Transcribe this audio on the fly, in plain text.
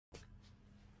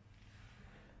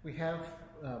We have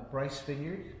Bryce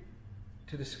Vineyard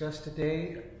to discuss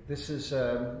today. This is,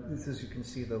 you can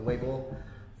see the label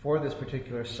for this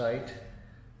particular site.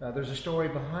 There's a story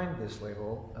behind this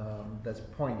label that's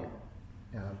poignant.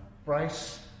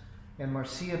 Bryce and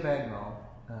Marcia Bagnall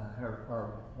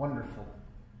are wonderful,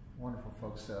 wonderful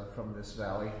folks from this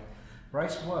valley.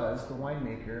 Bryce was the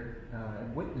winemaker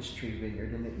at Witness Tree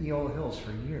Vineyard in the Eola Hills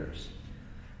for years.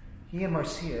 He and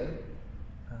Marcia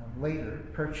later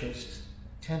purchased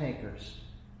 10 acres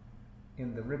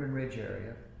in the Ribbon Ridge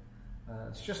area.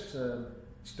 It's just a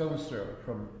stone's throw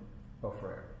from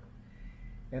Beaufort.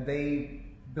 And they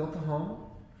built a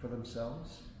home for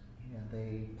themselves, and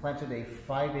they planted a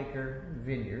 5-acre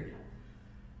vineyard.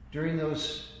 During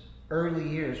those early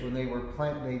years when they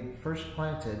first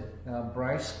planted,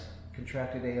 Bryce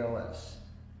contracted ALS,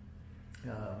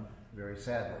 very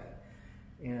sadly.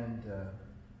 And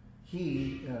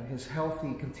his health,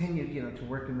 he continued, to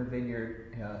work in the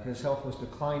vineyard. His health was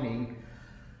declining,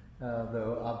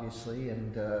 though, obviously,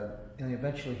 and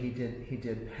eventually he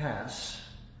did pass.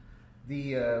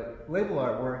 The label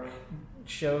artwork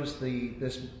shows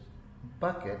this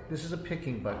bucket. This is a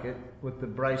picking bucket with the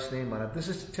Bryce name on it. This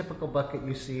is the typical bucket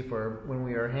you see for when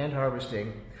we are hand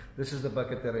harvesting. This is the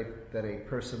bucket that a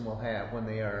person will have when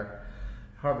they are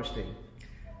harvesting.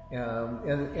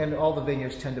 And all the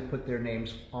vineyards tend to put their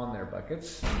names on their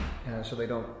buckets so they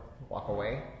don't walk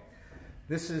away.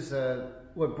 This is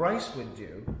what Bryce would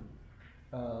do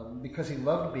because he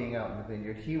loved being out in the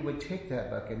vineyard. He would take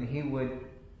that bucket and he would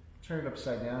turn it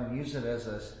upside down and use it as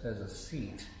a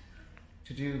seat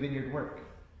to do vineyard work,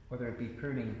 whether it be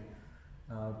pruning,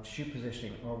 shoot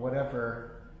positioning, or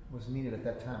whatever was needed at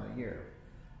that time of year.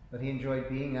 But he enjoyed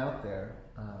being out there,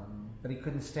 but he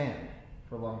couldn't stand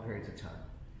for long periods of time.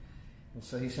 And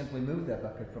so he simply moved that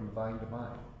bucket from vine to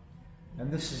vine.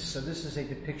 And this is a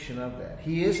depiction of that.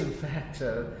 He is, in fact,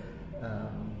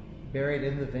 buried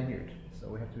in the vineyard. So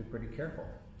we have to be pretty careful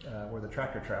where the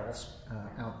tractor travels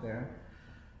out there.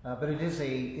 But it is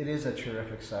a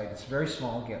terrific site. It's very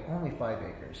small, again, only 5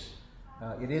 acres.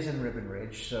 It is in Ribbon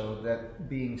Ridge, so that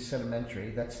being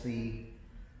sedimentary, that's an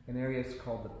area it's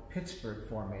called the Pittsburgh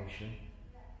Formation.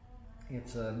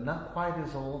 It's not quite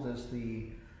as old as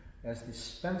the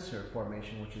Spencer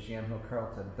Formation, which is Yamhill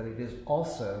Carlton, but it is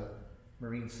also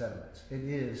marine sediments. It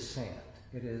is sand.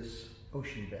 It is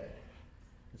ocean bed.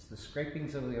 It's the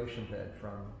scrapings of the ocean bed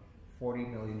from 40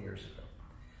 million years ago.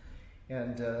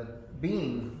 And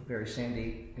being very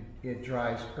sandy, it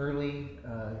dries early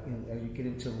as you get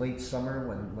into late summer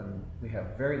when we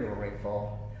have very little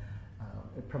rainfall.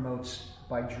 It promotes,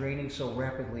 by draining so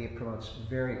rapidly, it promotes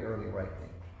very early ripening.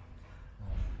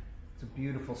 It's a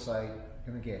beautiful site.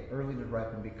 And again, early to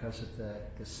ripen because of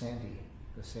the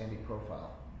sandy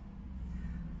profile.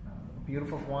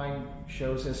 Beautiful wine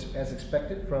shows, as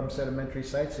expected from sedimentary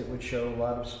sites, it would show a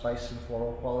lot of spice and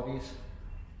floral qualities,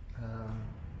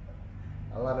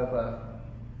 a lot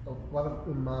of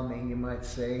umami, you might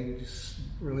say, just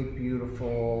really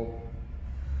beautiful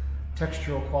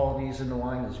textural qualities in the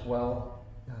wine as well.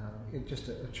 It's just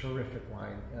a terrific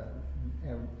wine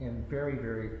and very,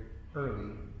 very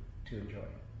early to enjoy.